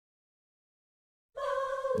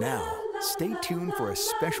Now, stay tuned for a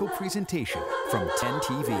special presentation from 10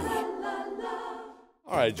 TV.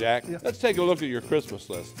 All right, Jack, let's take a look at your Christmas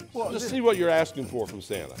list. Well, Just see what you're asking for from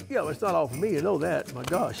Santa. Yeah, well, it's not all for me, you know that. My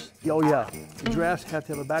gosh. Oh, yeah. The giraffes have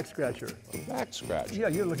to have a back scratcher. A back scratch? Yeah,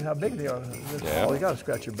 you're looking how big they are. Yeah. Oh, they got to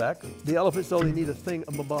scratch your back. The elephants, though, they need a thing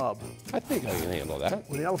of a bob. I think I can handle that.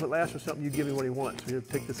 When the elephant asks for something, you give him what he wants. You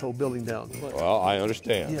take this whole building down. Well, I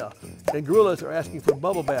understand. Yeah. And gorillas are asking for a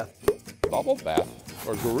bubble bath. Bubble bath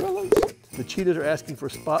for gorillas? The cheetahs are asking for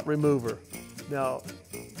spot remover. Now,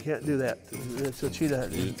 you can't do that. It's a cheetah.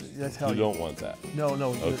 That's how you don't want that. No.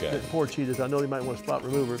 Okay. The poor cheetahs. I know they might want a spot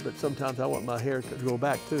remover, but sometimes I want my hair to grow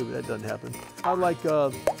back too, but that doesn't happen. I like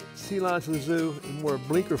sea lions from the zoo and more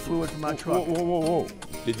blinker fluid for my truck. Whoa.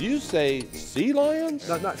 Did you say sea lions?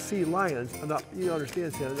 Not sea lions. I'm not. You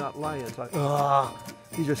understand, Santa? Not lions. Like,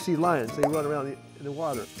 these are sea lions. They run around in the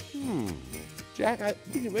water. Jack,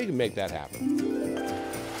 we can make that happen.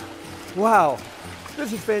 Wow,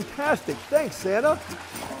 this is fantastic. Thanks, Santa.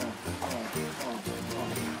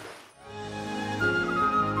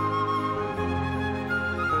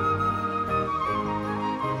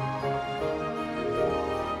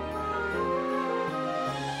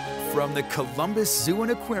 From the Columbus Zoo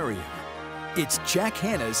and Aquarium, it's Jack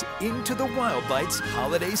Hanna's Into the Wildlights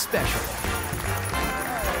Holiday Special.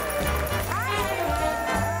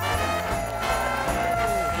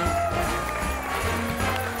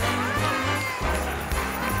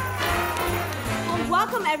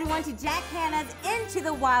 Welcome everyone to Jack Hanna's Into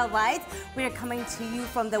the Wildlights. We are coming to you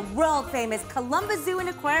from the world famous Columbus Zoo and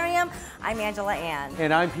Aquarium. I'm Angela Ann.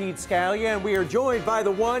 And I'm Pete Scalia, and we are joined by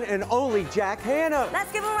the one and only Jack Hanna.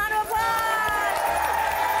 Let's give him a round of applause.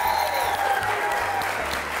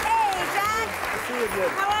 Hey, Jack.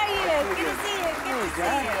 How are you? Good to see you. Good to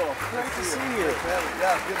see you. Nice to see you.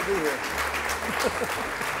 Yeah, good to be here.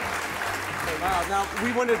 Wow, now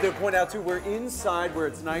we wanted to point out too, we're inside where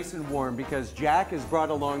it's nice and warm because Jack has brought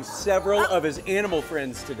along several of his animal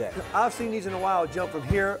friends today. I've seen these in a while jump from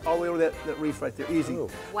here all the way over that reef right there, easy.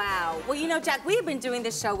 Wow. Well, you know, Jack, we have been doing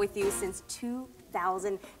this show with you since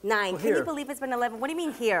 2009. Can you believe it's been 11? What do you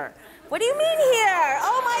mean here? What do you mean here?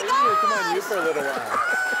 Oh my God! Come on, you for a little while.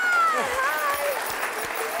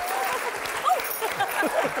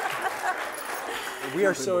 We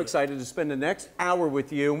are so excited to spend the next hour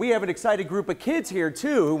with you. And we have an excited group of kids here,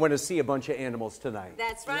 too, who want to see a bunch of animals tonight.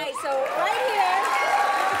 That's right. So right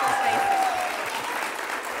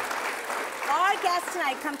here, our guests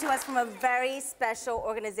tonight come to us from a very special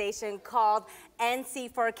organization called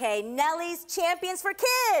NC4K, Nellie's Champions for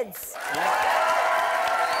Kids.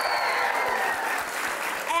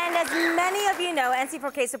 And as many of you know,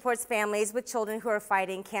 NC4K supports families with children who are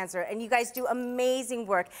fighting cancer, and you guys do amazing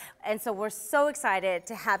work, and so we're so excited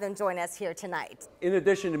to have them join us here tonight. In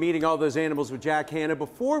addition to meeting all those animals with Jack Hanna,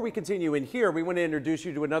 before we continue in here, we want to introduce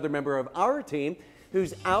you to another member of our team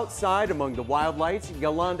who's outside among the Wildlights.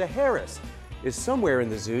 Yolanda Harris is somewhere in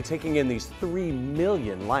the zoo taking in these 3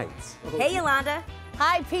 million lights. Hey, Yolanda.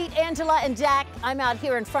 Hi, Pete, Angela, and Jack. I'm out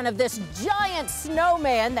here in front of this giant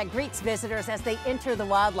snowman that greets visitors as they enter the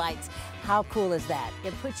Wildlights. How cool is that?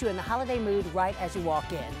 It puts you in the holiday mood right as you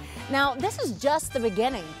walk in. Now, this is just the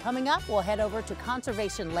beginning. Coming up, we'll head over to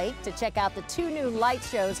Conservation Lake to check out the 2 new light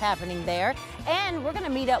shows happening there. And we're going to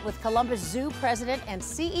meet up with Columbus Zoo President and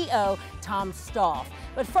CEO Tom Stoff.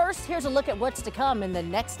 But first, here's a look at what's to come in the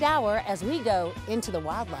next hour as we go into the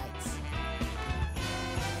Wildlights.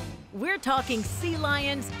 We're talking sea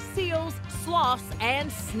lions, seals, sloths, and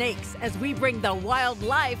snakes as we bring the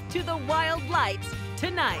wildlife to the Wildlights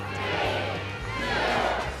tonight.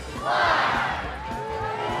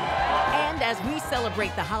 And as we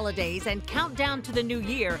celebrate the holidays and count down to the new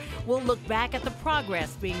year, we'll look back at the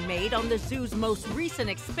progress being made on the zoo's most recent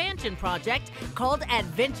expansion project called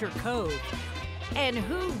Adventure Cove. And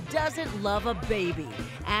who doesn't love a baby?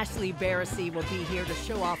 Ashley Barrissey will be here to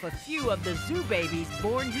show off a few of the zoo babies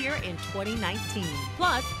born here in 2019.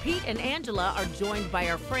 Plus, Pete and Angela are joined by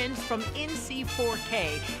our friends from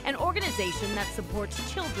NC4K, an organization that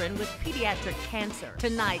supports children with pediatric cancer.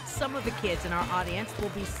 Tonight, some of the kids in our audience will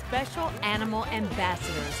be special animal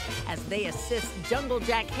ambassadors as they assist Jungle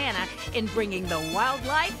Jack Hanna in bringing the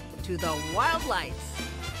wildlife to the Wildlights.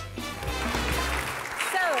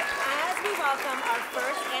 We welcome our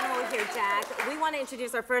first animal here, Jack. We want to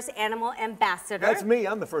introduce our first animal ambassador. That's me.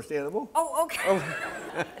 I'm the first animal. Oh, okay.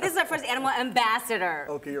 This is our first animal ambassador.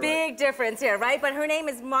 Okay, you're Big difference here, right? But her name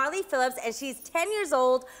is Marley Phillips, and she's 10 years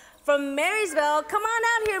old from Marysville. Come on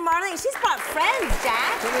out here, Marley. She's brought friends,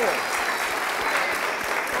 Jack. Come here.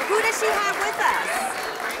 Who does she have with us?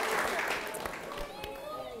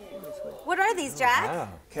 What are these, Jack? Wow.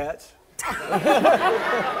 Cats.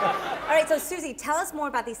 All right, so Susie, tell us more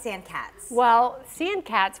about these sand cats. Well, sand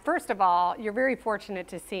cats, first of all, you're very fortunate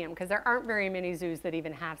to see them because there aren't very many zoos that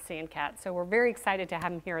even have sand cats. So we're very excited to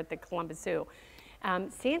have them here at the Columbus Zoo.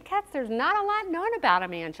 Sand cats, there's not a lot known about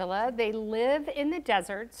them, Angela. They live in the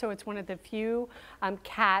desert, so it's one of the few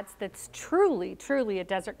cats that's truly, truly a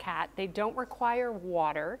desert cat. They don't require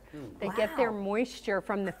water. They get their moisture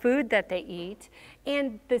from the food that they eat.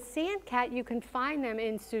 And the sand cat, you can find them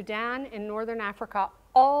in Sudan and Northern Africa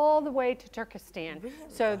all the way to Turkestan. Really?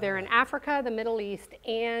 So they're in Africa, the Middle East,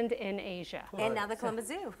 and in Asia. And now the Columbus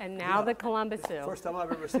Zoo. And now the Columbus Zoo. First time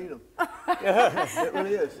I've ever seen them. It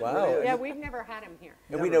really is. Wow. It really is. Yeah, we've never had them here.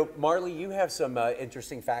 And we know, Marley, you have some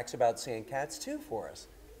interesting facts about sand cats too for us.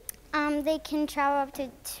 They can travel up to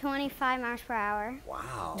 25 miles per hour.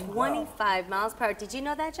 Wow. 25 miles per hour. Did you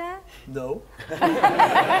know that, Jack? No.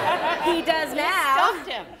 He does now. Stumped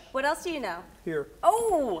him. What else do you know? Here.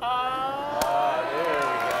 Oh!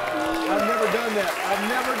 I've never done that. I've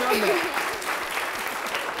never done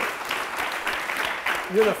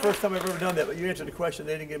that. You're the first time I've ever done that, but you answered the question.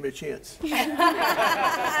 They didn't give me a chance.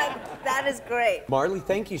 That is great. Marley,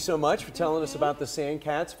 thank you so much for telling us about the sand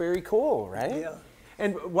cats. Very cool, right? Yeah.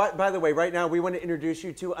 And by the way, right now we want to introduce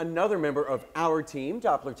you to another member of our team,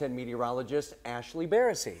 Doppler 10 meteorologist Ashley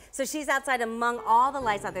Barassi. So she's outside among all the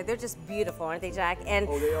lights out there. They're just beautiful, aren't they, Jack? And,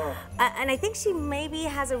 Oh, they are. And I think she maybe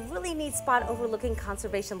has a really neat spot overlooking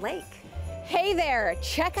Conservation Lake. Hey there,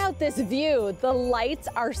 check out this view. The lights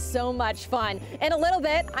are so much fun. In a little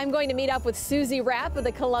bit, I'm going to meet up with Susie Rapp of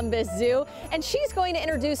the Columbus Zoo, and she's going to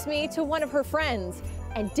introduce me to one of her friends.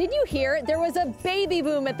 And did you hear there was a baby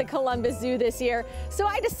boom at the Columbus Zoo this year? So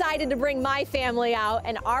I decided to bring my family out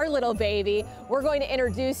and our little baby. We're going to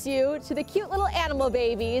introduce you to the cute little animal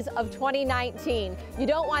babies of 2019. You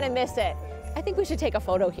don't want to miss it. I think we should take a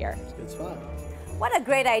photo here. It's fun. What a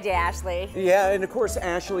great idea, Ashley. Yeah, and of course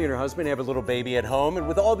Ashley and her husband have a little baby at home, and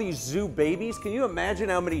with all these zoo babies, can you imagine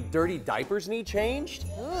how many dirty diapers need changed?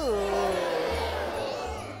 Ooh.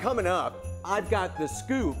 Coming up, I've got the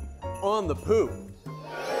scoop on the poop.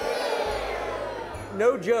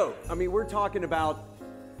 No joke. I mean, we're talking about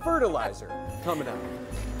fertilizer coming up.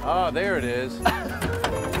 Oh, there it is.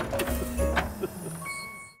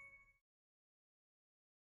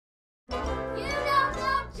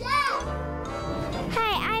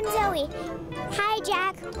 Hi, I'm Zoe. Hi,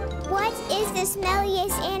 Jack. What is the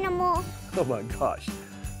smelliest animal? Oh my gosh.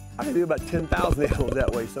 I can do about 10,000 animals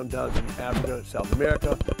that way sometimes in Africa, South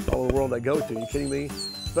America, all the world I go to. Are you kidding me?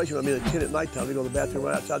 Especially when I'm in a tent at nighttime, we go to the bathroom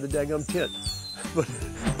right outside the daggum tent. But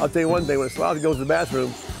I'll tell you one thing, when a sloth goes to the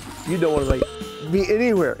bathroom, you don't want to be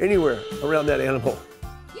anywhere around that animal.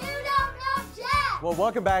 You don't know Jack! Well,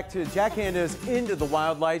 welcome back to Jack Hanna's Into the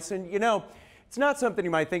Wildlights. And you know, it's not something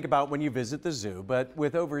you might think about when you visit the zoo, but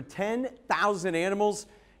with over 10,000 animals,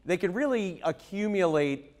 they can really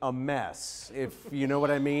accumulate a mess, if you know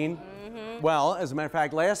what I mean. Well, as a matter of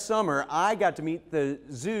fact, last summer, I got to meet the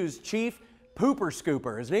zoo's chief pooper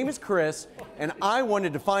scooper. His name is Chris, and I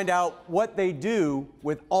wanted to find out what they do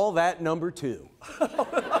with all that number 2.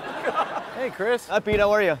 Hey, Chris. Hi, Pete.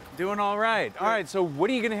 How are you? Doing all right. All right, so what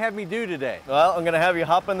are you going to have me do today? Well, I'm going to have you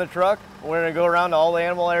hop in the truck. We're going to go around to all the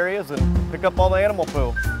animal areas and pick up all the animal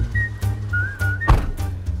poo.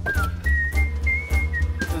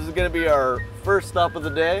 This is going to be our first stop of the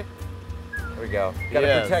day. There we go. Got to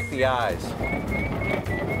Yes. protect the eyes.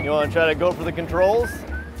 You want to try to go for the controls?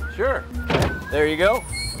 Sure. There you go.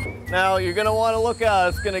 Now, you're going to want to look out.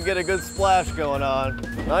 It's going to get a good splash going on.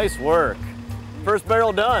 Nice work. First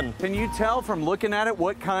barrel done. Can you tell from looking at it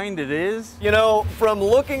what kind it is? You know, from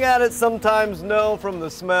looking at it, sometimes no. From the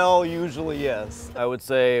smell, usually yes. I would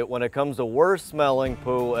say when it comes to worst smelling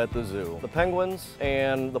poo at the zoo, the penguins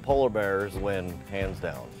and the polar bears win, hands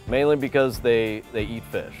down. Mainly because they eat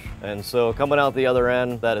fish. And so coming out the other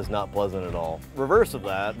end, that is not pleasant at all. Reverse of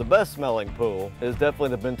that, the best smelling poo is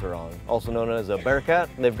definitely the binturong, also known as a bear cat.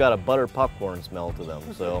 They've got a buttered popcorn smell to them.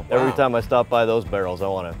 So every time I stop by those barrels, I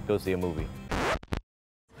want to go see a movie.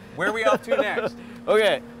 Where are we off to next?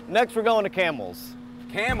 Okay, next we're going to camels.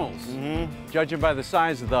 Camels. Judging by the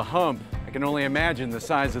size of the hump, I can only imagine the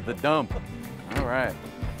size of the dump. All right.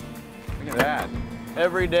 Look at that.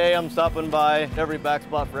 Every day I'm stopping by every back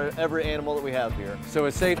spot for every animal that we have here. So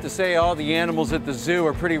it's safe to say all the animals at the zoo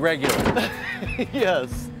are pretty regular.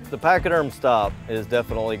 Yes. The pachyderm stop is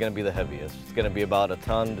definitely going to be the heaviest. It's going to be about 1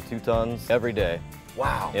 ton to 2 tons every day.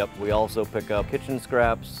 Wow. Yep, we also pick up kitchen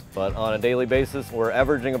scraps, but on a daily basis, we're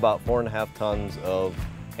averaging about 4.5 tons of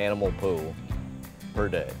animal poo per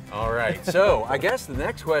day. All right, so I guess the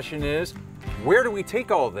next question is, where do we take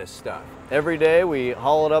all this stuff? Every day we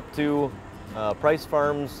haul it up to Price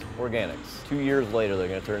Farms Organics. 2 years later, they're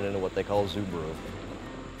gonna turn it into what they call Zoo Brew.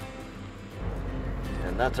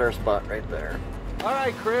 And that's our spot right there. All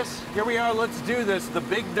right, Chris, here we are. Let's do this, the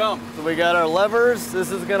big dump. So we got our levers.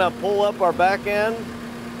 This is gonna pull up our back end,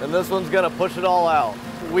 and this one's gonna push it all out.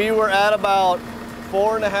 We were at about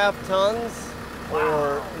 4.5 tons,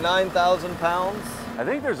 or 9,000 pounds. I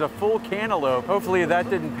think there's a full cantaloupe. Hopefully that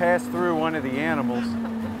didn't pass through one of the animals.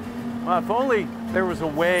 Well, if only there was a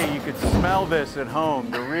way you could smell this at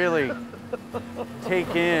home to really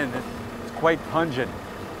take in. It's quite pungent.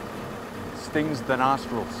 Stings the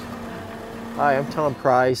nostrils. Hi, I'm Tom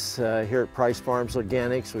Price here at Price Farms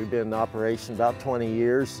Organics. We've been in operation about 20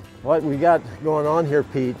 years. What we got going on here,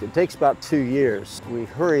 Pete, it takes about 2 years. We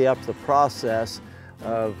hurry up the process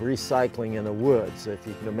of recycling in the woods. If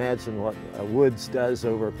you can imagine what a woods does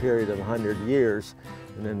over a period of 100 years,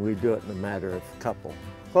 and then we do it in a matter of a couple.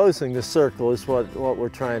 Closing the circle is what we're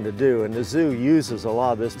trying to do, and the zoo uses a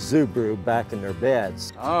lot of this zoo brew back in their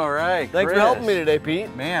beds. All right, Thanks for helping me today,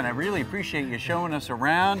 Pete. Man, I really appreciate you showing us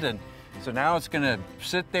around, and so now it's gonna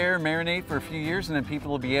sit there, marinate for a few years, and then people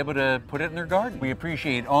will be able to put it in their garden. We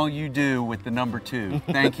appreciate all you do with the number 2.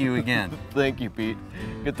 Thank you again. Thank you, Pete.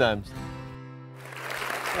 Good times.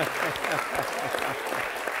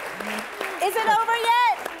 Is it over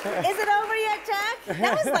yet? Is it over yet, Jack?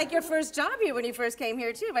 That was like your first job here when you first came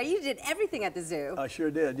here too, right? You did everything at the zoo. I sure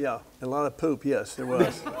did, yeah. And a lot of poop, yes, there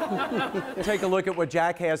was. Take a look at what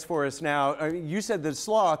Jack has for us now. You said the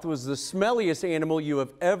sloth was the smelliest animal you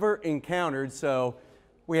have ever encountered, so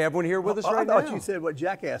we have one here with us right now. I thought you said what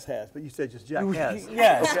Jackass has, but you said just Jackass.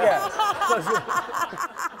 Yes, yes.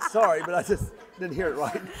 Sorry, but I just didn't hear it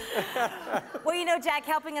right. Well, you know, Jack,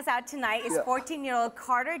 helping us out tonight is 14-year-old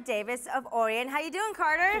Carter Davis of Orion. How you doing,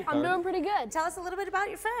 Carter? I'm doing pretty good. Tell us a little bit about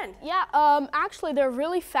your friend. Yeah, actually, they're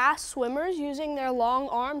really fast swimmers using their long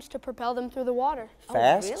arms to propel them through the water.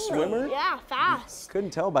 Fast swimmer? Yeah, fast.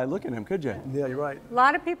 Couldn't tell by looking at him, could you? Yeah, you're right. A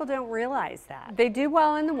lot of people don't realize that. They do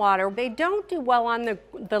well in the water. They don't do well on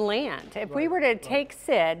the land. If we were to take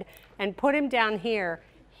Sid and put him down here,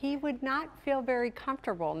 he would not feel very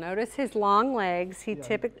comfortable. Notice his long legs.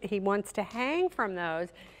 He wants to hang from those.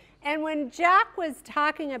 And when Jack was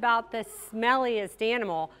talking about the smelliest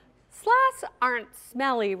animal, sloths aren't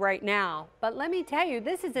smelly right now. But let me tell you,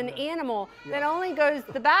 this is an animal that only goes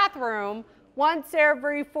to the bathroom once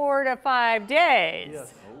every 4 to 5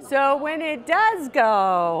 days. So when it does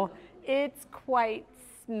go, it's quite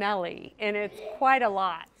smelly, and it's quite a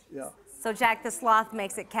lot. Yeah. So Jack the sloth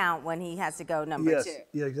makes it count when he has to go number 2.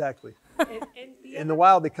 Yeah, exactly. In the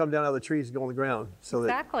wild, they come down out of the trees and go on the ground. So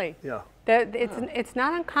Exactly. Yeah. It's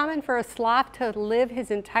not uncommon for a sloth to live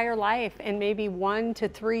his entire life in maybe 1 to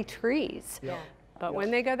 3 trees. Yeah. But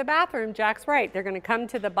when they go to the bathroom, Jack's right. They're going to come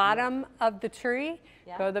to the bottom of the tree,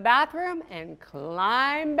 go to the bathroom, and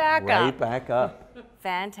climb back up. Right back up.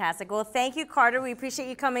 Fantastic. Well, thank you, Carter. We appreciate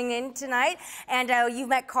you coming in tonight. And you've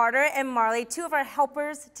met Carter and Marley, 2 of our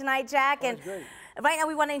helpers tonight, Jack. And right now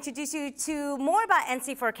we want to introduce you to more about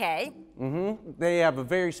NC4K. They have a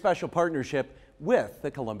very special partnership with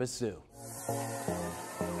the Columbus Zoo.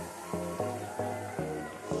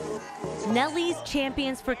 Nellie's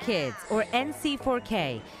Champions for Kids, or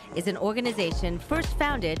NC4K, is an organization first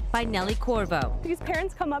founded by Nellie Corvo. These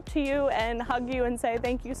parents come up to you and hug you and say,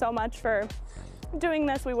 thank you so much for doing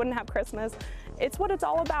this. We wouldn't have Christmas. It's what it's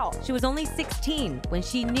all about. She was only 16 when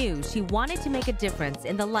she knew she wanted to make a difference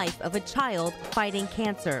in the life of a child fighting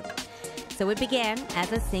cancer. So it began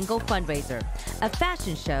as a single fundraiser, a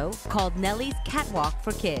fashion show called Nellie's Catwalk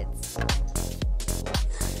for Kids.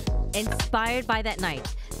 Inspired by that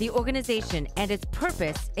night, the organization and its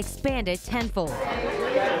purpose expanded tenfold.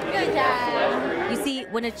 Good job. You see,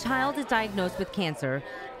 when a child is diagnosed with cancer,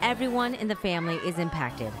 everyone in the family is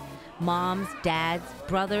impacted. Moms, dads,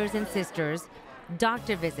 brothers and sisters,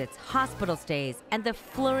 doctor visits, hospital stays, and the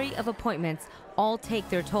flurry of appointments all take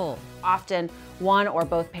their toll. Often one or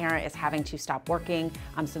both parent is having to stop working,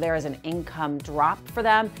 so there is an income drop for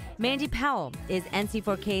them. Mandy Powell is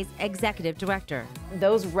NC4K's executive director.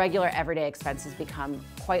 Those regular everyday expenses become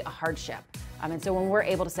quite a hardship. And so when we're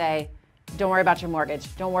able to say, don't worry about your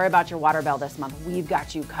mortgage, don't worry about your water bill this month, we've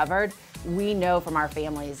got you covered, we know from our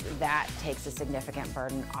families that takes a significant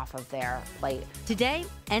burden off of their plate. Today,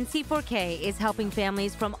 NC4K is helping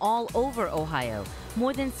families from all over Ohio,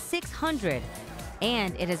 more than 600,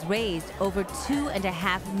 and it has raised over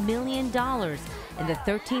 $2.5 million in the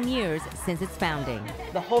 13 years since its founding.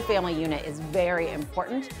 The whole family unit is very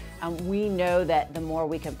important. We know that the more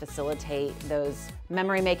we can facilitate those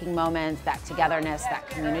memory-making moments, that togetherness, that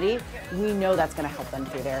community, we know that's going to help them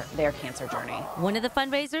through their cancer journey. One of the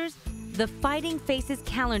fundraisers, the Fighting Faces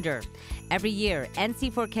calendar. Every year,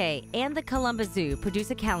 NC4K and the Columbus Zoo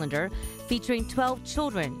produce a calendar featuring 12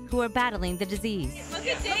 children who are battling the disease. Look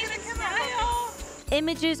at David's smile.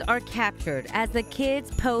 Images are captured as the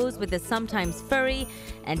kids pose with the sometimes furry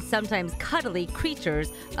and sometimes cuddly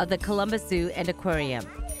creatures of the Columbus Zoo and Aquarium.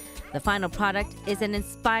 The final product is an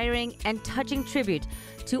inspiring and touching tribute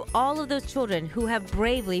to all of those children who have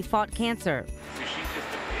bravely fought cancer.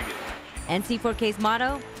 NC4K's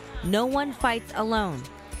motto, no one fights alone.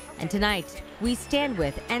 And tonight, we stand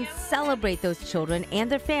with and celebrate those children and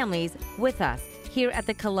their families with us here at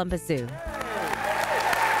the Columbus Zoo.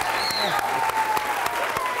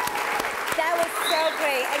 That was so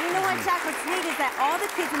great. And you know what, Jack, what's neat is that all the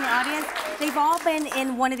kids in the audience, they've all been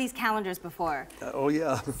in one of these calendars before. Oh,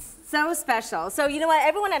 yeah. So special. So you know what?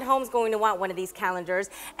 Everyone at home is going to want one of these calendars,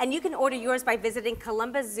 and you can order yours by visiting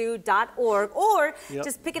columbuszoo.org or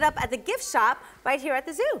just pick it up at the gift shop right here at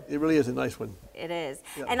the zoo. It really is a nice one. It is.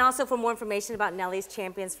 Yep. And also for more information about Nellie's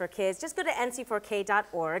Champions for Kids, just go to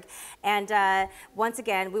nc4k.org. And once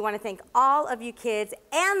again, we want to thank all of you kids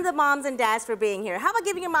and the moms and dads for being here. How about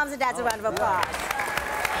giving your moms and dads a round of applause?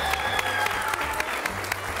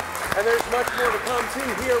 And there's much more to come,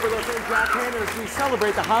 too, here with our friend Jack Hanna as we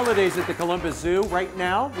celebrate the holidays at the Columbus Zoo. Right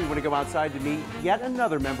now, we want to go outside to meet yet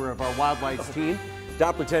another member of our Wildlights team,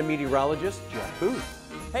 Doppler 10 meteorologist Jeff Booth.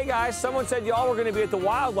 Hey guys, someone said y'all were going to be at the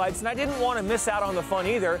Wildlights, and I didn't want to miss out on the fun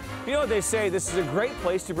either. You know what they say, this is a great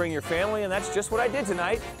place to bring your family, and that's just what I did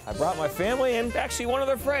tonight. I brought my family and actually one of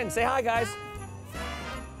their friends. Say hi, guys.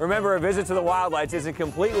 Remember, a visit to the Wildlights isn't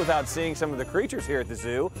complete without seeing some of the creatures here at the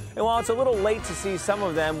zoo. And while it's a little late to see some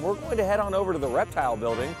of them, we're going to head on over to the reptile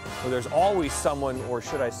building, where there's always someone, or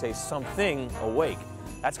should I say something, awake.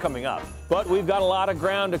 That's coming up. But we've got a lot of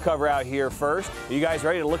ground to cover out here first. Are you guys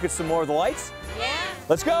ready to look at some more of the lights? Yeah.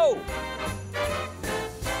 Let's go!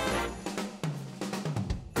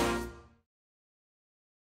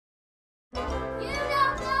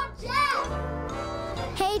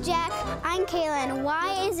 Hey Jack, I'm Kaylin.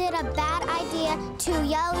 Why is it a bad idea to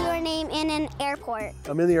yell your name in an airport?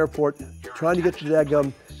 I'm in the airport trying to get to the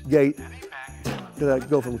daggum gate because I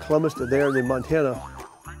go from Columbus to there and then Montana.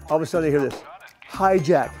 All of a sudden I hear this, hi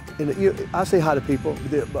Jack. And I say hi to people,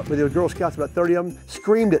 but the Girl Scouts, about 30 of them,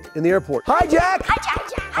 screamed it in the airport. Hi Jack! Hi Jack,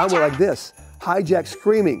 Jack, hi, I went like this, hi Jack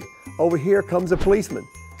screaming. Over here comes a policeman.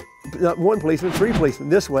 Not one policeman, 3 policemen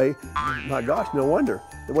this way. My gosh, no wonder,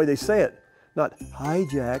 the way they say it. Not, hi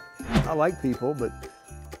Jack. I like people, but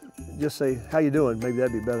just say, how you doing? Maybe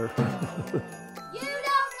that'd be better.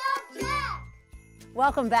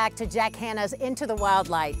 Welcome back to Jack Hanna's Into the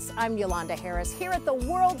Wildlights. I'm Yolanda Harris here at the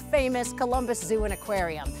world-famous Columbus Zoo and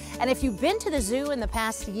Aquarium. And if you've been to the zoo in the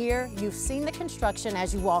past year, you've seen the construction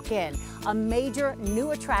as you walk in. A major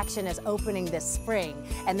new attraction is opening this spring.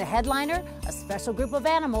 And the headliner, a special group of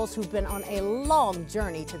animals who've been on a long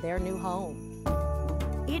journey to their new home.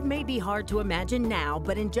 It may be hard to imagine now,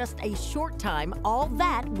 but in just a short time, all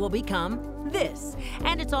that will become this.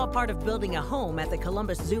 And it's all part of building a home at the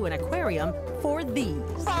Columbus Zoo and Aquarium for these.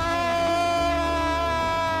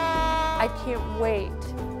 I can't wait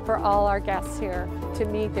for all our guests here to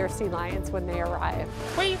meet their sea lions when they arrive.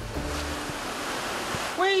 Wait.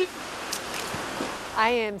 Wait. I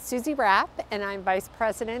am Susie Rapp, and I'm Vice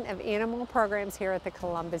President of Animal Programs here at the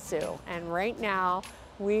Columbus Zoo. And right now,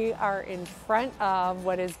 we are in front of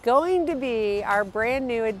what is going to be our brand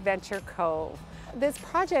new Adventure Cove. This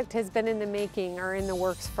project has been in the making or in the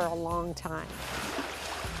works for a long time.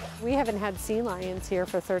 We haven't had sea lions here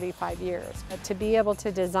for 35 years. But to be able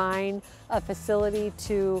to design a facility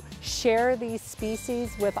to share these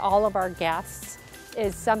species with all of our guests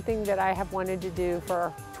is something that I have wanted to do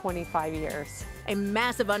for 25 years. A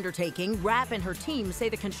massive undertaking. Rapp and her team say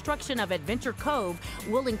the construction of Adventure Cove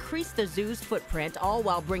will increase the zoo's footprint, all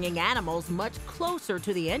while bringing animals much closer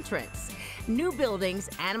to the entrance. New buildings,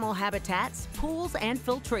 animal habitats, pools, and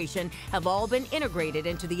filtration have all been integrated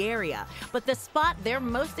into the area. But the spot they're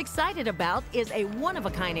most excited about is a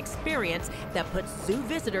one-of-a-kind experience that puts zoo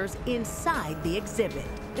visitors inside the exhibit.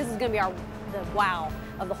 This is going to be the wow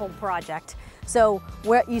of the whole project. So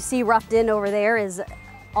what you see roughed in over there is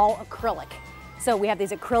all acrylic. So we have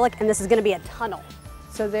these acrylic, and this is going to be a tunnel.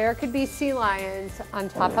 So there could be sea lions on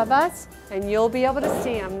top of us, and you'll be able to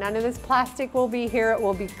see them. None of this plastic will be here. It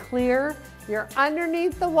will be clear. You're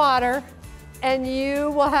underneath the water, and you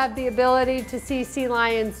will have the ability to see sea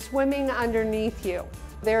lions swimming underneath you.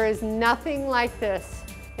 There is nothing like this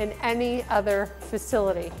in any other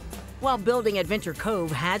facility. While building Adventure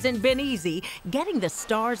Cove hasn't been easy, getting the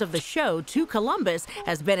stars of the show to Columbus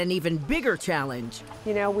has been an even bigger challenge.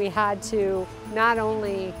 You know, we had to not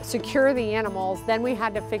only secure the animals, then we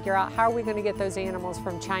had to figure out how are we going to get those animals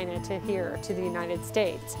from China to here, to the United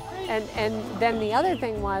States. And then the other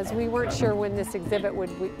thing was we weren't sure when this exhibit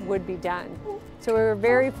would be done. So we were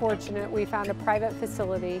very fortunate. We found a private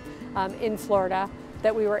facility in Florida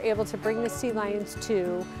that we were able to bring the sea lions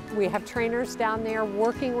to. We have trainers down there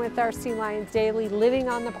working with our sea lions daily, living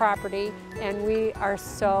on the property, and we are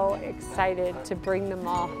so excited to bring them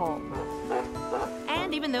all home.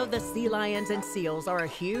 And even though the sea lions and seals are a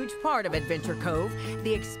huge part of Adventure Cove,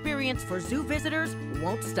 the experience for zoo visitors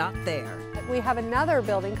won't stop there. We have another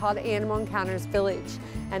building called Animal Encounters Village,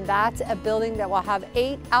 and that's a building that will have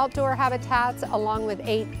 8 outdoor habitats along with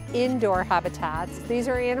 8 indoor habitats. These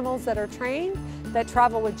are animals that are trained, that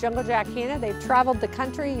travel with Jungle Jack Hanna. They've traveled the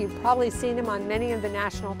country. You've probably seen them on many of the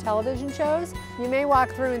national television shows. You may walk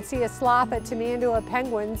through and see a sloth at Tamandua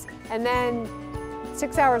penguins, and then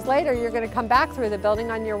 6 hours later, you're going to come back through the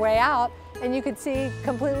building on your way out, and you could see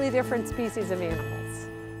completely different species of animals.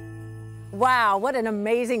 Wow, what an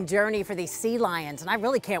amazing journey for these sea lions, and I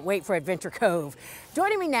really can't wait for Adventure Cove.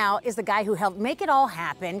 Joining me now is the guy who helped make it all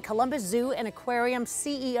happen, Columbus Zoo and Aquarium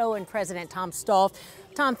CEO and President Tom Stolf.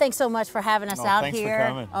 Tom, thanks so much for having us out thanks here. For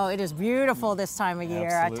coming. Oh, it is beautiful this time of year,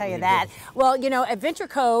 Absolutely, I tell you that. Well, you know, Adventure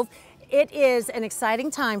Cove, it is an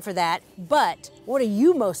exciting time for that, but what are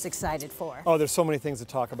you most excited for? Oh, there's so many things to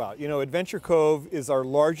talk about. You know, Adventure Cove is our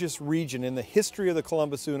largest region in the history of the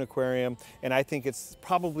Columbus Zoo and Aquarium, and I think it's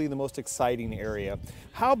probably the most exciting area.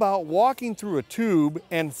 How about walking through a tube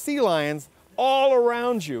and sea lions all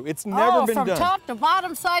around you? It's never been done. From top to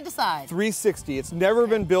bottom, side to side. 360. It's never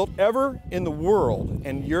been built ever in the world,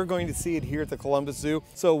 and you're going to see it here at the Columbus Zoo.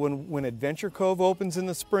 So when Adventure Cove opens in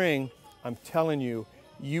the spring, I'm telling you,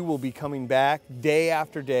 you will be coming back day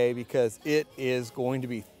after day because it is going to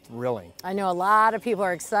be thrilling. I know a lot of people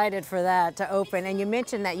are excited for that to open, and you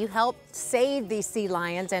mentioned that you helped save these sea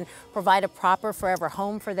lions and provide a proper forever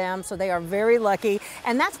home for them, so they are very lucky.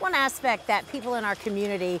 And that's one aspect that people in our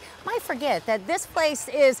community might forget, that this place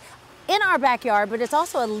is in our backyard, but it's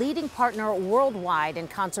also a leading partner worldwide in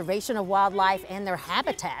conservation of wildlife and their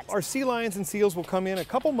habitats. Our sea lions and seals will come in a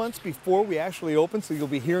couple months before we actually open, so you'll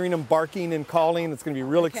be hearing them barking and calling. It's going to be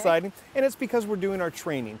real exciting, and it's because we're doing our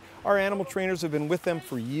training. Our animal trainers have been with them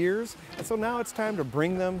for years, and so now it's time to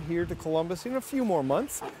bring them here to Columbus in a few more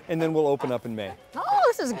months, and then we'll open up in May. Oh,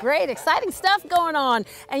 this is great, exciting stuff going on.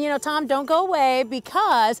 And you know, Tom, don't go away,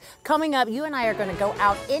 because coming up, you and I are going to go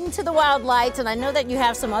out into the Wildlights, and I know that you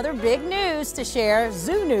have some other big news to share,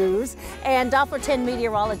 zoo news, and Doppler 10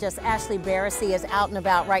 meteorologist Ashley Barassi is out and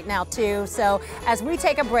about right now too. So as we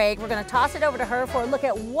take a break, we're going to toss it over to her for a look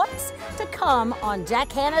at what's to come on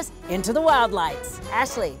Jack Hanna's Into the Wildlights.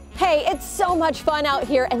 Ashley. Hey, it's so much fun out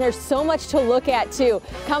here, and there's so much to look at too.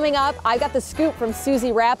 Coming up, I got the scoop from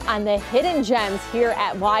Susie Rapp on the hidden gems here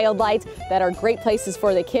at Wildlights that are great places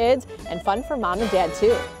for the kids and fun for mom and dad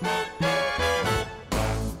too.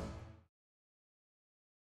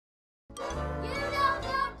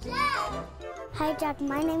 Hi Jack,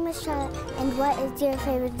 my name is Charlotte, and what is your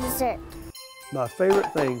favorite dessert? My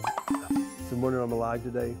favorite thing, the morning I'm alive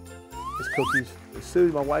today, is cookies.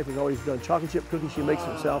 Susie, my wife, has always done chocolate chip cookies. She makes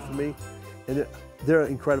herself for me, and they're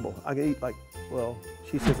incredible. I can eat like, well,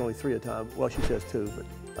 she says only 3 at a time. Well, she says 2, but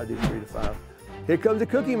I do 3 to 5. Here comes the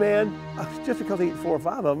cookie man. Just because I eat 4 or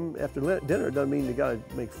 5 of them after dinner doesn't mean they gotta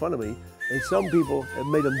make fun of me. And some people have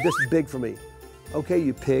made them this big for me. Okay,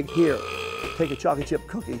 you pig, here, take a chocolate chip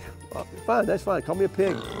cookie. Fine, that's fine, call me a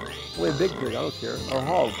pig. Call me a big pig, I don't care. Or a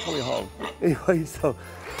hog, call me a hog. Anyway, so.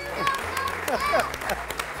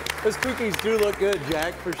 Those cookies do look good,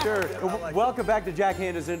 Jack, for sure. Welcome back to Jack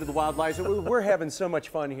Hanna's Into the Wildlights. We're having so much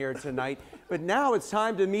fun here tonight, but now it's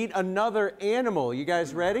time to meet another animal. You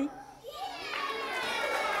guys ready?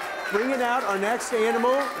 Bringing out our next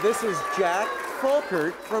animal. This is Jack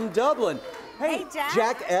Fulkert from Dublin. Hey, Jack.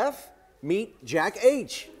 Jack F, meet Jack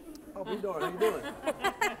H. Oh, how you doing? How you doing?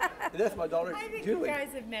 And that's my daughter, Julie. You guys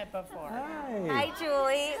have met before. Hi,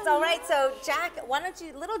 Julie. It's all right. So, Jack, why don't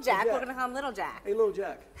you, Little Jack, we're going to call him Little Jack. Hey, Little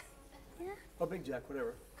Jack. Yeah. Or Big Jack,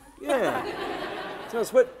 whatever. Yeah. Tell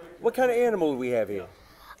us, what kind of animal do we have here?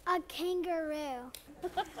 A kangaroo.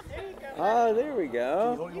 Oh, there we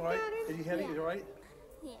go. Is he holding you all right? Is he heavy? Is he all right?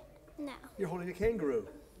 Yeah. No. You're holding a kangaroo.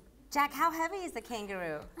 Jack, how heavy is the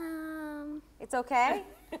kangaroo? It's okay?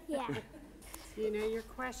 Yeah. Do you know your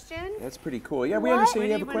question? That's pretty cool. Yeah, we understand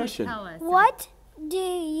you have a question. What do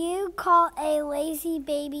you call a lazy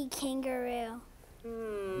baby kangaroo?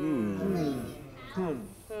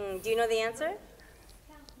 Do you know the answer?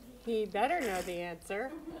 He better know the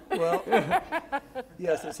answer. Well,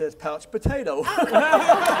 yes, it says pouch potato. Pouch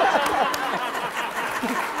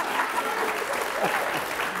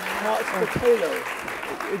potato.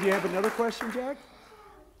 Did you have another question, Jack?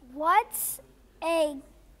 What's a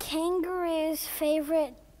kangaroo's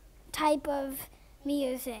favorite type of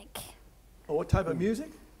music? Oh, what type of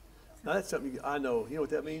music? Now that's something I know. You know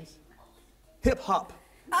what that means? Hip hop.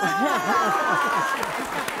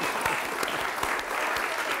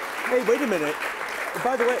 Hey, wait a minute.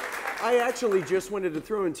 By the way, I actually just wanted to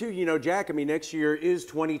throw in too, you know, Jack, I mean, next year is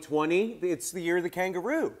 2020. It's the year of the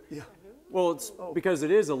kangaroo. Yeah. Well, it's because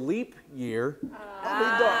it is a leap year. Oh,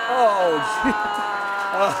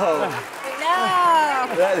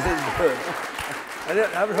 no. That is good. I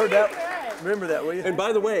haven't heard that. Remember that, will you? And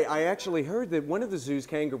by the way, I actually heard that one of the zoo's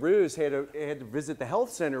kangaroos had to visit the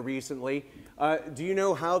health center recently. Do you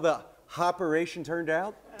know how the operation turned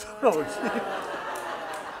out? Oh,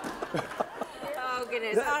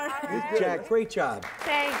 goodness. Jack, great job.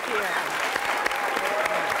 Thank you.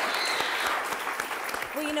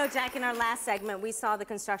 Well, you know, Jack, in our last segment, we saw the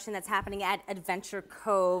construction that's happening at Adventure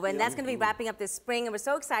Cove, and that's going to be wrapping up this spring, and we're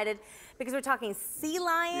so excited because we're talking sea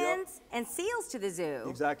lions and seals to the zoo.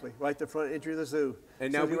 Exactly, right at the front entry of the zoo.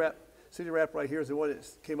 And now City Wrap right here is the one that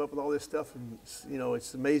came up with all this stuff, and you know,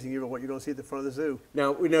 it's amazing what you're going to see at the front of the zoo.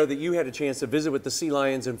 Now, we know that you had a chance to visit with the sea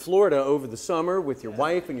lions in Florida over the summer with your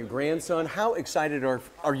wife and your grandson. How excited are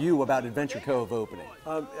you about Adventure Cove opening?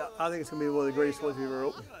 I think it's going to be one of the greatest ones we've ever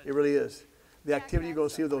opened. It really is. The activity you're going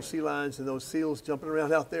to see with those sea lions and those seals jumping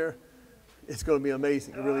around out there, it's going to be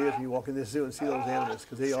amazing. It really is when you walk in this zoo and see those animals,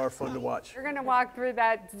 because they are fun to watch. You're going to walk through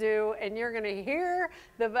that zoo and you're going to hear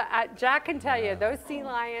Jack can tell you, those sea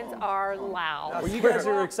lions are loud. Well, you guys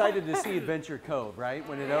are excited to see Adventure Cove, right,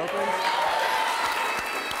 when it opens?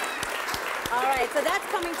 All right, so that's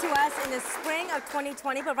coming to us in the spring of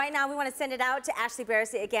 2020, but right now we want to send it out to Ashley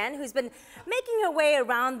Barrissey again, who's been making her way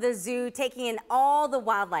around the zoo, taking in all the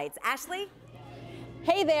wild lights. Ashley?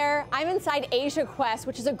 Hey there, I'm inside Asia Quest,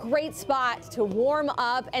 which is a great spot to warm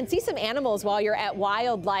up and see some animals while you're at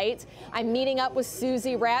Wildlights. I'm meeting up with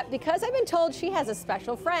Susie Rapp because I've been told she has a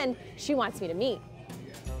special friend she wants me to meet.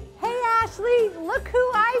 Hey Ashley, look who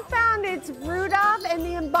I found. It's Rudolph and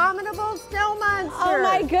the Abominable Snow Monster. Oh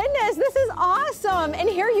my goodness, this is awesome. And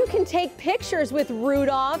here you can take pictures with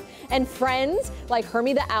Rudolph and friends like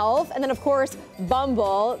Hermie the Elf, and then of course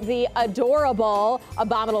Bumble, the adorable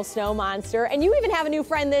Abominable Snow Monster. And you even have a new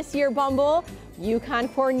friend this year, Bumble, Yukon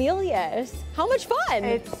Cornelius. How much fun?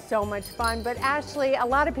 It's so much fun, but Ashley, a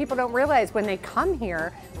lot of people don't realize when they come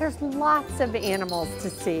here, there's lots of animals to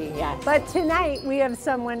see. Yes. But tonight we have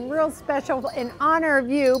someone real special in honor of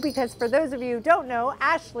you, because for those of you who don't know,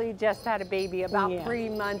 Ashley just had a baby about 3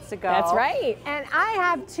 months ago. That's right. And I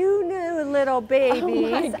have 2 new little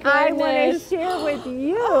babies Oh my I want to goodness. share with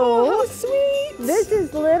you. Oh, how sweet. This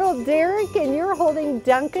is little Derek and you're holding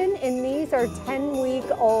Duncan, and these are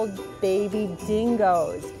 10-week-old baby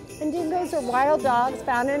dingoes. And dingoes are wild dogs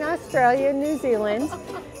found in Australia and New Zealand.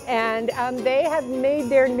 And they have made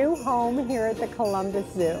their new home here at the Columbus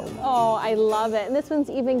Zoo. Oh, I love it. And this one's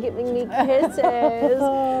even giving me kisses.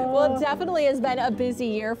 Well, it definitely has been a busy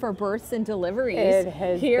year for births and deliveries. It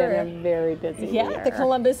has been a very busy year. at the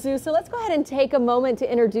Columbus Zoo. So let's go ahead and take a moment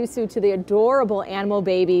to introduce you to the adorable animal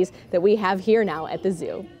babies that we have here now at the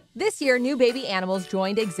zoo. This year, new baby animals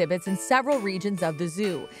joined exhibits in several regions of the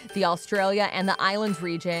zoo. The Australia and the Islands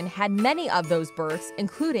region had many of those births,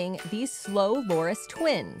 including these slow loris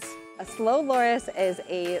twins. A slow loris is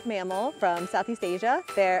a mammal from Southeast Asia.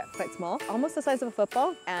 They're quite small, almost the size of a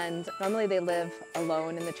football, and normally they live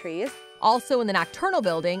alone in the trees. Also in the nocturnal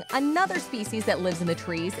building, another species that lives in the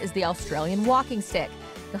trees is the Australian walking stick.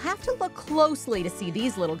 You'll have to look closely to see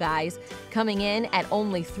these little guys. Coming in at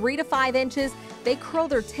only 3 to 5 inches, they curl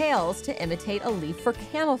their tails to imitate a leaf for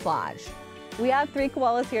camouflage. We have 3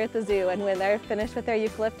 koalas here at the zoo, and when they're finished with their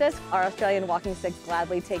eucalyptus, our Australian walking sticks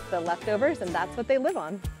gladly take the leftovers, and that's what they live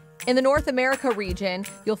on. In the North America region,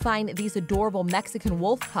 you'll find these adorable Mexican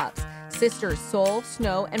wolf pups. Sisters Sol,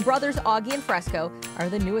 Snow, and brothers Augie and Fresco are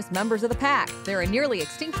the newest members of the pack. They're a nearly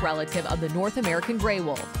extinct relative of the North American gray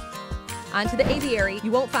wolf. Onto the aviary,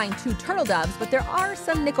 you won't find 2 turtle doves, but there are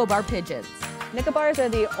some Nicobar pigeons. Nicobars are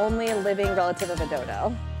the only living relative of a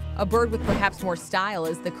dodo. A bird with perhaps more style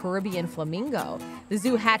is the Caribbean flamingo. The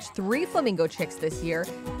zoo hatched 3 flamingo chicks this year,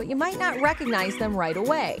 but you might not recognize them right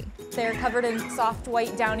away. They're covered in soft,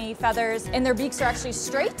 white, downy feathers, and their beaks are actually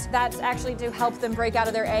straight. That's actually to help them break out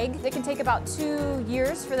of their egg. It can take about 2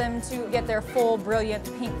 years for them to get their full, brilliant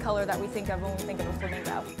pink color that we think of when we think of a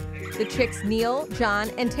flamingo. The chicks Neil, John,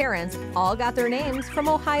 and Terrence all got their names from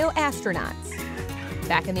Ohio astronauts.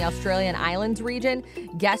 Back in the Australian Islands region,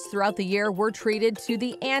 guests throughout the year were treated to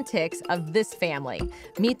the antics of this family.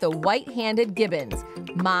 Meet the white-handed gibbons.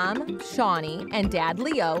 Mom, Shawnee, and Dad,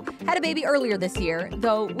 Leo, had a baby earlier this year,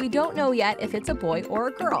 though we don't know yet if it's a boy or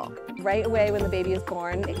a girl. Right away when the baby is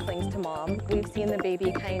born, it clings to mom. We've seen the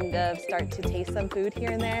baby kind of start to taste some food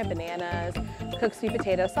here and there, bananas, cooked sweet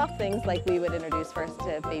potatoes, soft things like we would introduce first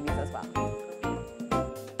to babies as well.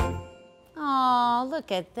 Oh,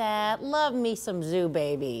 look at that. Love me some zoo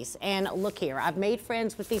babies. And look here, I've made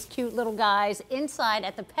friends with these cute little guys inside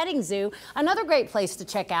at the petting zoo, another great place to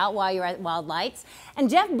check out while you're at Wildlights. And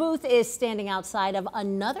Jeff Booth is standing outside of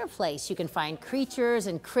another place you can find creatures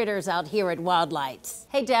and critters out here at Wildlights.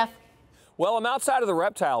 Hey, Jeff. Well, I'm outside of the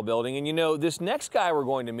reptile building, and you know, this next guy we're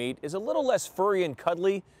going to meet is a little less furry and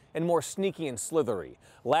cuddly and more sneaky and slithery.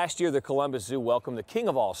 Last year, the Columbus Zoo welcomed the king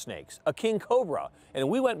of all snakes, a king cobra, and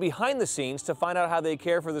we went behind the scenes to find out how they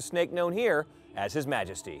care for the snake known here as His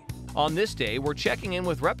Majesty. On this day, we're checking in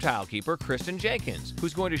with reptile keeper Kristen Jenkins,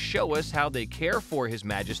 who's going to show us how they care for His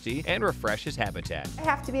Majesty and refresh his habitat. I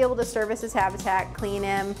have to be able to service his habitat, clean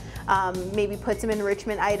him, maybe put some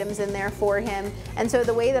enrichment items in there for him. And so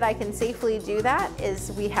the way that I can safely do that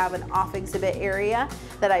is we have an off exhibit area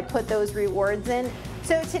that I put those rewards in.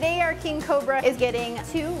 So today our king cobra is getting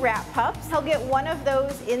 2 rat pups. He'll get one of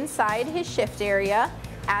those inside his shift area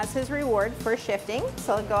as his reward for shifting.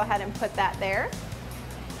 So I'll go ahead and put that there.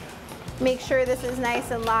 Make sure this is nice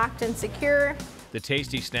and locked and secure. The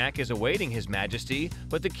tasty snack is awaiting His Majesty,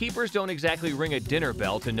 but the keepers don't exactly ring a dinner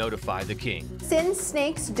bell to notify the king. Since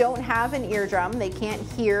snakes don't have an eardrum, they can't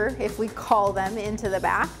hear if we call them into the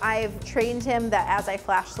back. I've trained him that as I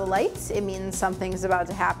flash the lights, it means something's about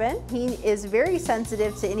to happen. He is very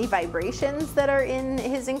sensitive to any vibrations that are in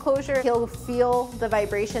his enclosure. He'll feel the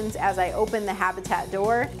vibrations as I open the habitat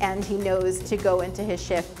door, and he knows to go into his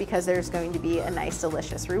shift because there's going to be a nice,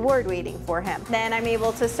 delicious reward waiting for him. Then I'm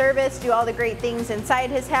able to service, do all the great things inside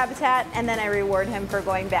his habitat, and then I reward him for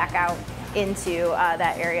going back out into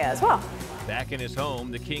that area as well. Back in his home,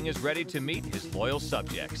 the king is ready to meet his loyal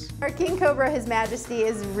subjects. Our king cobra, His Majesty,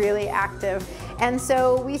 is really active, and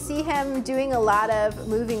so we see him doing a lot of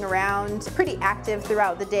moving around, pretty active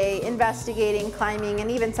throughout the day, investigating, climbing, and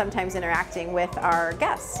even sometimes interacting with our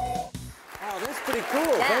guests. Wow, that's pretty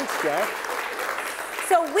cool. Yeah. Thanks, Jeff.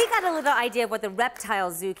 So we got a little idea of what the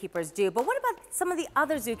reptile zookeepers do, but what about some of the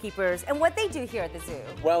other zookeepers and what they do here at the zoo?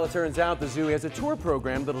 Well, it turns out the zoo has a tour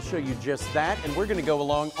program that'll show you just that, and we're going to go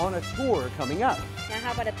along on a tour coming up. Now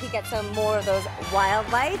how about a peek at some more of those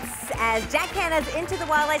Wildlights as Jack Hanna's Into the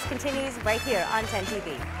Wildlights continues right here on 10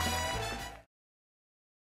 TV.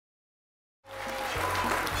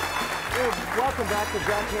 Welcome back to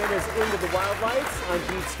Jack Hanna's Into the Wildlights. I'm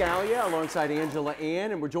Pete Scalia alongside Angela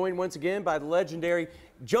Ann, and we're joined once again by the legendary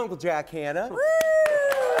Jungle Jack Hanna. Woo!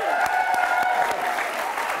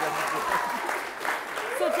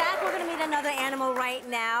 So Jack, we're going to meet another animal right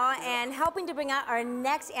now, and helping to bring out our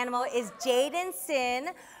next animal is Jaden Sin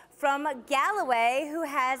from Galloway, who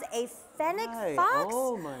has a fennec fox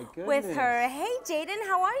with her. Hey, Jaden,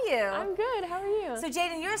 how are you? I'm good. How are you? So,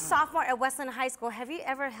 Jaden, you're a sophomore at Westland High School. Have you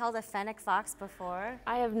ever held a fennec fox before?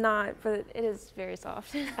 I have not, but it is very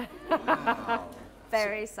soft.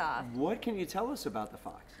 Very soft. What can you tell us about the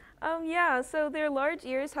fox? Yeah, so their large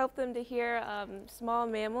ears help them to hear small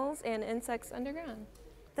mammals and insects underground.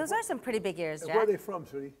 Those are some pretty big ears, Jack. Where are they from,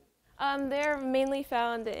 sweetie? They're mainly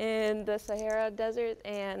found in the Sahara Desert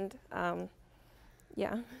and,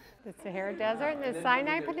 yeah. The Sahara Desert and the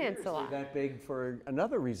Sinai Peninsula. They're that big for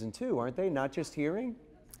another reason, too, aren't they? Not just hearing?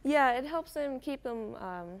 Yeah, it helps them keep them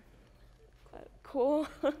cool.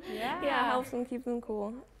 Yeah. Yeah, it helps them keep them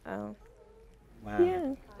cool. Wow.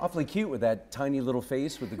 Yeah. Awfully cute with that tiny little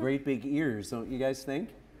face with the great big ears, don't you guys think?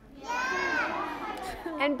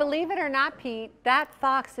 And believe it or not, Pete, that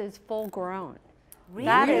fox is full grown. Really?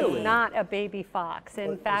 That is not a baby fox.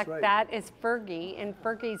 In That's fact, right. that is Fergie, and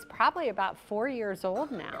Fergie's probably about 4 years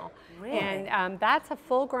old now. Really? And that's a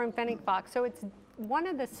full-grown fennec fox. So it's one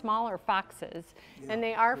of the smaller foxes, and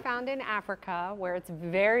they are found in Africa where it's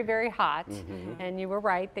very, very hot. And you were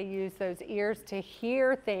right, they use those ears to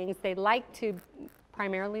hear things. They like to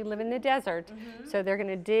primarily live in the desert, so they're going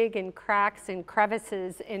to dig in cracks and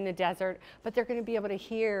crevices in the desert, but they're going to be able to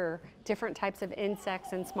hear different types of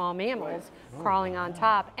insects and small mammals crawling on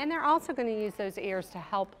top. And they're also going to use those ears to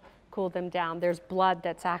help cool them down. There's blood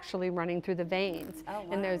that's actually running through the veins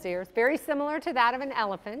in those ears, very similar to that of an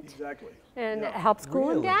elephant. Exactly. And it helps cool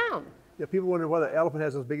them down. Yeah, people wonder why the elephant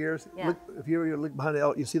has those big ears. Yeah. Look, if you ever look behind the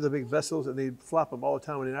elephant, you see the big vessels, and they flop them all the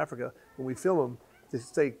time in Africa. When we film them, to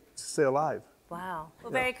stay alive. Wow.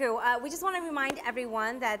 Well, very cool. We just want to remind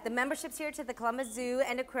everyone that the memberships here to the Columbus Zoo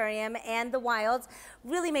and Aquarium and the Wilds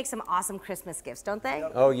really make some awesome Christmas gifts, don't they?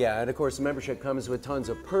 Oh yeah, and of course the membership comes with tons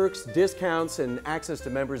of perks, discounts, and access to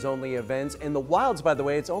members-only events. And the Wilds, by the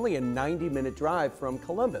way, it's only a 90-minute drive from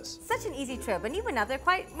Columbus. Such an easy trip, and you've been out there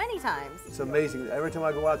quite many times. It's amazing. Every time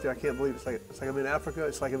I go out there, I can't believe it's like I'm in Africa.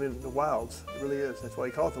 It's like I'm in the wilds. It really is. That's why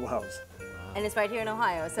you call it the wilds. And it's right here in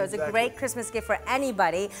Ohio, so it's a great Christmas gift for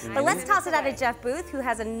anybody. But let's toss it out to Jeff Booth, who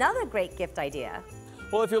has another great gift idea.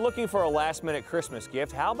 Well, if you're looking for a last-minute Christmas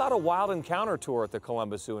gift, how about a wild encounter tour at the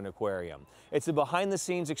Columbus Zoo and Aquarium? It's a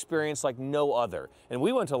behind-the-scenes experience like no other, and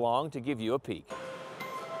we went along to give you a peek.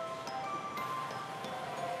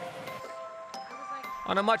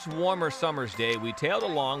 On a much warmer summer's day, we tailed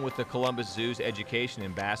along with the Columbus Zoo's education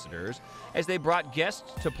ambassadors as they brought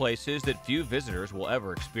guests to places that few visitors will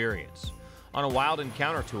ever experience. On a wild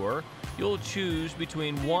encounter tour, you'll choose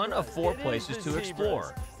between one of 4 places to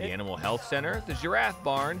explore: the Animal Health Center, the Giraffe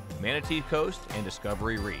Barn, Manatee Coast, and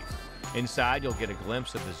Discovery Reef. Inside, you'll get a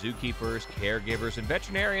glimpse of the zookeepers, caregivers, and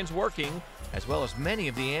veterinarians working, as well as many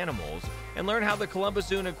of the animals, and learn how the Columbus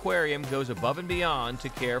Zoo and Aquarium goes above and beyond to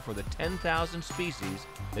care for the 10,000 species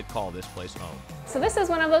that call this place home. So this is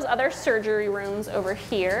one of those other surgery rooms over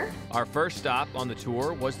here. Our first stop on the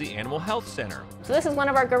tour was the Animal Health Center. So this is one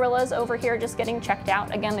of our gorillas over here just getting checked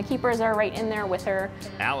out. Again, the keepers are right in there with her.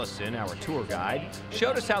 Allison, our tour guide,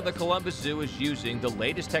 showed us how the Columbus Zoo is using the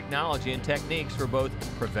latest technology and techniques for both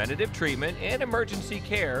preventative treatment and emergency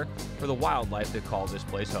care for the wildlife that call this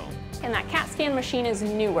place home. And that CAT scan machine is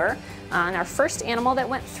newer. And our first animal that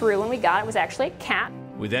went through when we got it was actually a cat.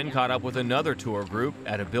 We then caught up with another tour group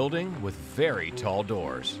at a building with very tall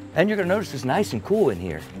doors. And you're gonna notice it's nice and cool in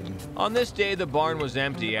here. On this day, the barn was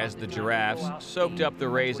empty as the giraffes soaked up the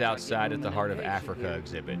rays outside at the Heart of Africa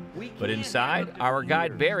exhibit. But inside, our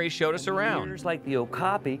guide Barry showed us around. Like the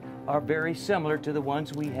okapi are very similar to the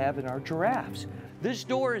ones we have in our giraffes. This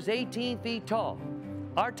door is 18 feet tall.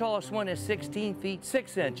 Our tallest one is 16 feet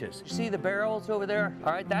 6 inches. See the barrels over there?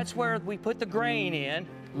 All right, that's where we put the grain in.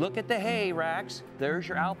 Look at the hay racks. There's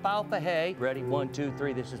your alfalfa hay. Ready, 1, 2,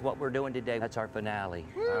 3. This is what we're doing today. That's our finale.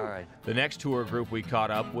 All right. The next tour group we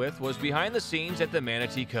caught up with was behind the scenes at the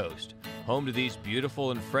Manatee Coast. Home to these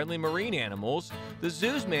beautiful and friendly marine animals, the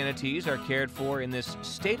zoo's manatees are cared for in this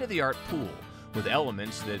state-of-the-art pool with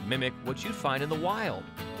elements that mimic what you'd find in the wild.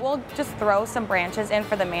 We'll just throw some branches in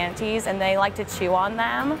for the manatees and they like to chew on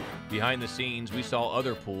them. Behind the scenes, we saw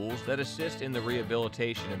other pools that assist in the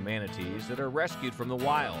rehabilitation of manatees that are rescued from the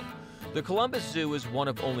wild. The Columbus Zoo is one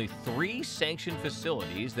of only 3 sanctioned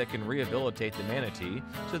facilities that can rehabilitate the manatee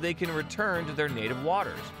so they can return to their native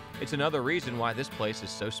waters. It's another reason why this place is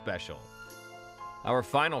so special. Our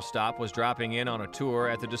final stop was dropping in on a tour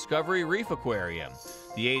at the Discovery Reef Aquarium.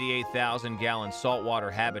 The 88,000-gallon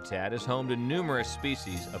saltwater habitat is home to numerous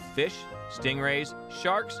species of fish, stingrays,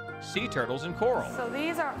 sharks, sea turtles, and coral. So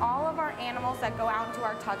these are all of our animals that go out into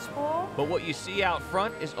our touch pool. But what you see out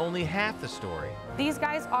front is only half the story. These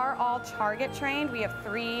guys are all target trained. We have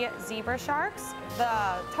 3 zebra sharks.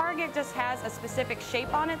 The target just has a specific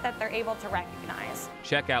shape on it that they're able to recognize.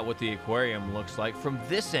 Check out what the aquarium looks like from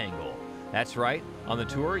this angle. That's right, on the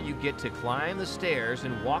tour you get to climb the stairs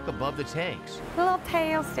and walk above the tanks. The little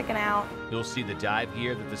tail sticking out. You'll see the dive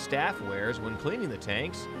gear that the staff wears when cleaning the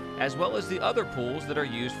tanks, as well as the other pools that are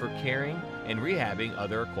used for caring and rehabbing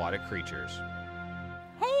other aquatic creatures.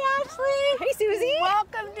 Hey, Ashley. Hey, Susie.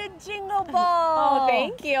 Welcome to Jingle Ball. Oh,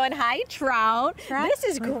 thank you. And hi, Trout. This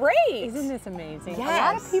is great. Isn't this amazing? Yes. A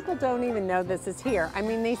lot of people don't even know this is here. I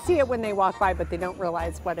mean, they see it when they walk by, but they don't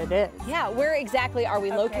realize what it is. Yeah, where exactly are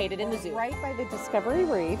we located in the zoo? Right by the Discovery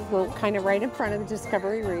Reef. We're kind of right in front of the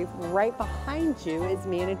Discovery Reef. Right behind you is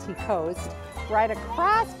Manatee Coast. Right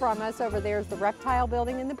across from us over there is the reptile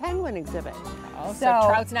building and the penguin exhibit. Oh, so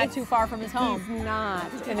Trout's not too far from his home. He's not,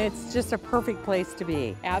 and it's just a perfect place to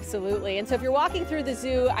be. Absolutely. And so if you're walking through the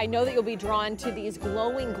zoo, I know that you'll be drawn to these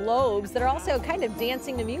glowing globes that are also kind of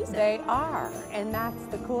dancing to music. They are, and that's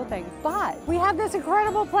the cool thing. But we have this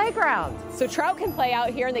incredible playground. So Trout can play out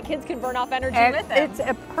here and the kids can burn off energy with them. It's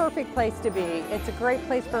a perfect place to be. It's a great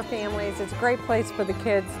place for families. It's a great place for the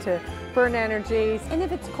kids to burn energies. And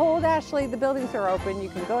if it's cold, Ashley, the buildings are open. You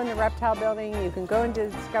can go in the reptile building. You can go into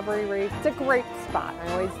Discovery Reef. It's a great spot.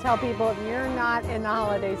 I always tell people, if you're not in the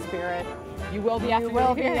holiday spirit, you will be after you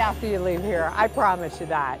will be after you leave here. I promise you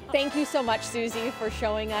that. Thank you so much, Susie, for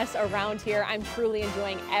showing us around here. I'm truly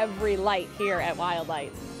enjoying every light here at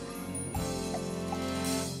Wildlights.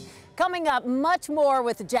 Coming up, much more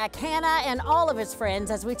with Jack Hanna and all of his friends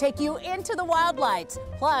as we take you into the Wildlights.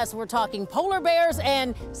 Plus, we're talking polar bears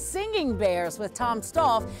and singing bears with Tom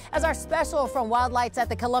Stolf as our special from Wildlights at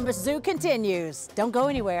the Columbus Zoo continues. Don't go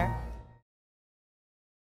anywhere.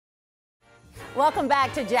 Welcome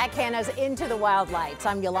back to Jack Hanna's Into the Wildlights.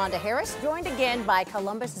 I'm Yolanda Harris, joined again by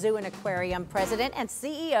Columbus Zoo and Aquarium President and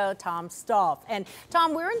CEO Tom Stolf. And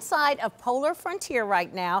Tom, we're inside of Polar Frontier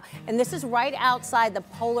right now, and this is right outside the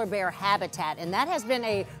polar bear habitat, and that has been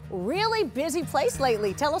a really busy place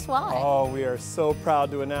lately. Tell us why. Oh, we are so proud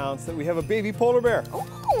to announce that we have a baby polar bear.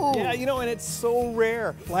 Ooh. Yeah, you know, and it's so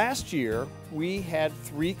rare. Last year, we had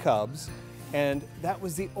 3 cubs, and that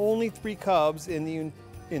was the only 3 cubs in the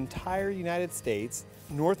entire United States,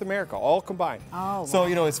 North America, all combined. Oh, wow. So,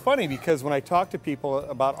 you know, it's funny because when I talk to people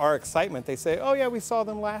about our excitement, they say, oh yeah, we saw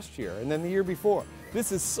them last year and then the year before.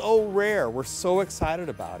 This is so rare. We're so excited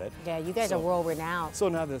about it. Yeah, you guys are world renowned. So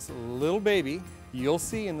now this little baby, you'll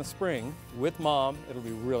see in the spring with mom. It'll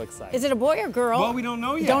be real exciting. Is it a boy or girl? Well, we don't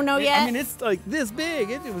know yet. Don't know yet? I mean, it's like this big.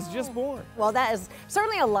 It was just born. Well, that is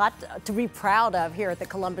certainly a lot to be proud of here at the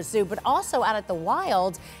Columbus Zoo, but also out at the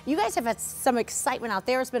wild. You guys have had some excitement out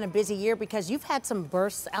there. It's been a busy year because you've had some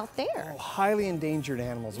births out there. Oh, highly endangered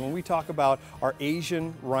animals. When we talk about our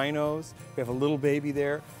Asian rhinos, we have a little baby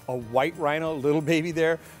there, a white rhino, little baby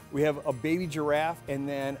there. We have a baby giraffe and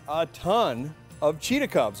then a ton of cheetah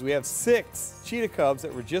cubs. We have 6 cheetah cubs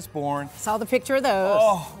that were just born. Saw the picture of those.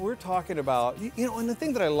 Oh, we're talking about, you know, and the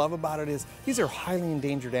thing that I love about it is these are highly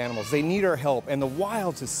endangered animals. They need our help, and the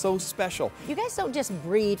wilds is so special. You guys don't just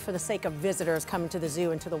breed for the sake of visitors coming to the zoo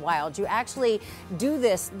and to the wild. You actually do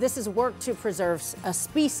this. This is work to preserve a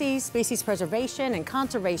species preservation and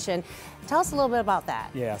conservation. Tell us a little bit about that.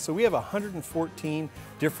 Yeah, so we have 114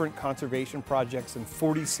 different conservation projects in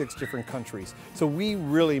 46 different countries. So we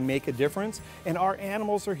really make a difference, and our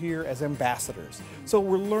animals are here as ambassadors. So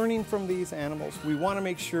we're learning from these animals. We want to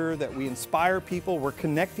make sure that we inspire people. We're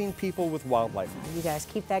connecting people with wildlife. You guys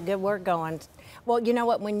keep that good work going. Well, you know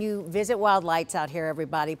what, when you visit Wildlights out here,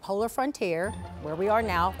 everybody, Polar Frontier, where we are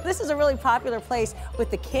now, this is a really popular place with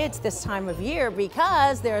the kids this time of year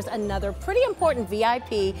because there's another pretty important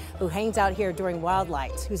VIP who hangs out here during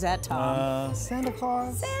Wildlights. Who's that, Tom? Santa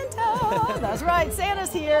Claus. Santa, that's right,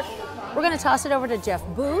 Santa's here. We're gonna toss it over to Jeff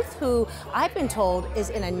Booth, who I've been told is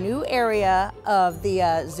in a new area of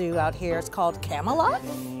the zoo out here. It's called Camelot.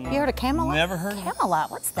 You heard of Camelot? Never heard. Camelot,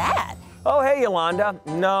 what's that? Oh, hey, Yolanda.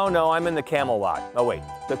 No, I'm in the camel lot. Oh, wait,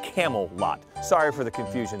 the camel lot. Sorry for the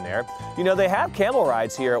confusion there. You know, they have camel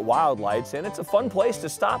rides here at Wildlights, and it's a fun place to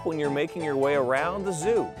stop when you're making your way around the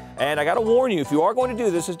zoo. And I gotta warn you, if you are going to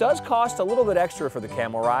do this, it does cost a little bit extra for the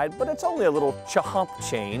camel ride, but it's only a little chump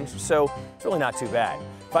change, so it's really not too bad.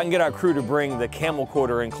 If I can get our crew to bring the camel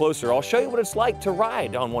quarter in closer, I'll show you what it's like to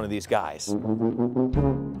ride on one of these guys.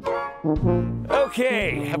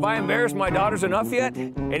 Okay, have I embarrassed my daughters enough yet?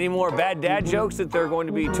 Any more bad dad jokes that they're going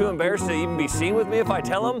to be too embarrassed to even be seen with me if I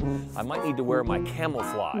tell them? I might need to wear my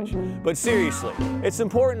camouflage. But seriously, it's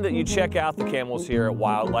important that you check out the camels here at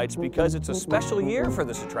Wildlights because it's a special year for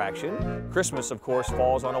this attraction. Christmas, of course,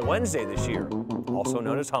 falls on a Wednesday this year, also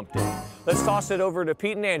known as Hump Day. Let's toss it over to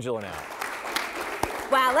Pete and Angela now.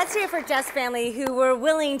 Wow, let's hear it for Jeff's family who were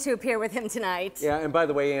willing to appear with him tonight. Yeah, and by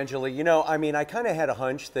the way, Angela, you know, I mean, I kind of had a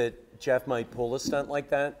hunch that Jeff might pull a stunt like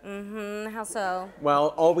that. Mm-hmm, how so? Well,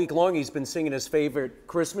 all week long he's been singing his favorite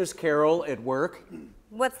Christmas carol at work.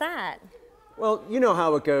 What's that? Well, you know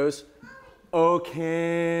how it goes. O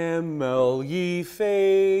camel, ye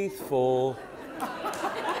faithful.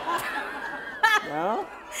 Well?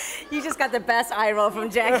 You just got the best eye roll from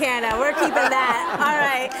Jack Hanna. We're keeping that. All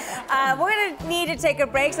right. We're going to need to take a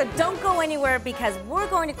break, so don't go anywhere because we're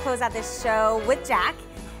going to close out this show with Jack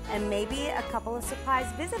and maybe a couple of surprise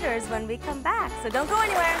visitors when we come back. So don't go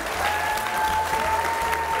anywhere.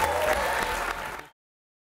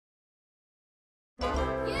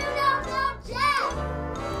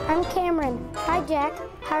 I'm Cameron. Hi, Jack.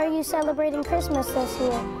 How are you celebrating Christmas this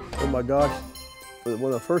year? Oh my gosh, one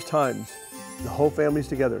of the first times the whole family's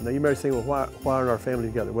together. Now you may be saying, well, why aren't our family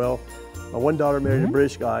together? Well, my one daughter married a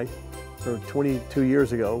British guy 22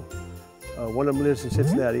 years ago. One of them lives in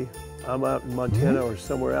Cincinnati. I'm out in Montana or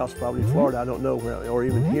somewhere else, probably Florida, I don't know where, or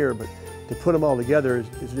even here, but to put them all together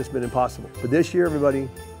has just been impossible. But this year, everybody,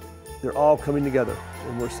 they're all coming together,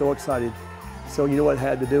 and we're so excited. So you know what I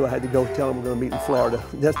had to do? I had to go tell them we're going to meet in Florida.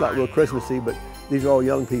 That's not real Christmassy, but these are all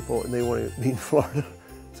young people, and they want to meet in Florida.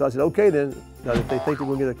 So I said, okay then. Now, if they think they're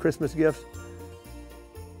going to get a Christmas gift,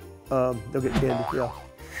 they'll get candy, yeah.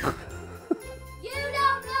 You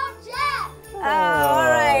don't know Jack! all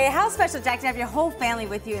right. How special, Jack, to have your whole family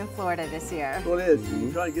with you in Florida this year? Well, it is.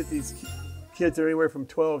 We're trying to get these kids that are anywhere from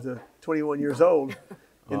 12 to 21 years old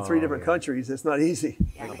in 3 different countries. It's not easy.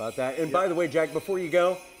 How about that? And by the way, Jack, before you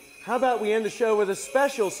go, how about we end the show with a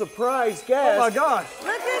special surprise guest? Oh my gosh!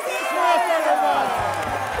 Look who's here!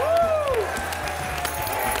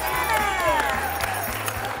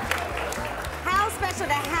 How special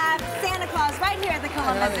to have Santa Claus right here at the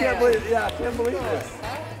Columbus Zoo. I can't believe this.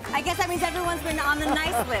 I guess that means everyone's been on the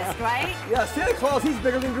nice list, right? Yeah, Santa Claus, he's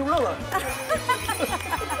bigger than Gorilla.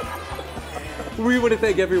 We want to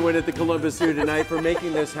thank everyone at the Columbus Zoo tonight for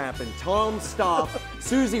making this happen. Tom Stoff,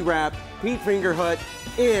 Susie Rapp, Pete Fingerhut,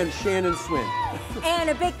 and Shannon Swin. And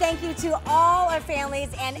a big thank you to all our families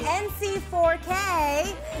and NC4K.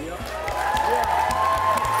 A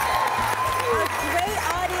great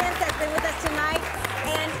audience that's been with us tonight.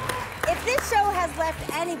 And if this show has left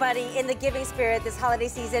anybody in the giving spirit this holiday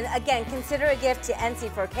season, again, consider a gift to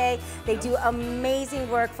NC4K. They do amazing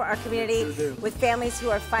work for our community with families who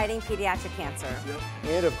are fighting pediatric cancer.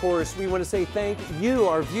 And of course, we want to say thank you,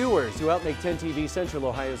 our viewers, who help make 10 TV Central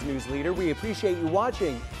Ohio's news leader. We appreciate you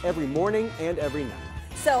watching every morning and every night.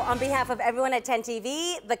 So on behalf of everyone at 10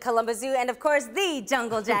 TV, the Columbus Zoo, and of course, the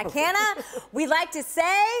Jungle Jack Hanna, we'd like to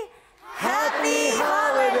say,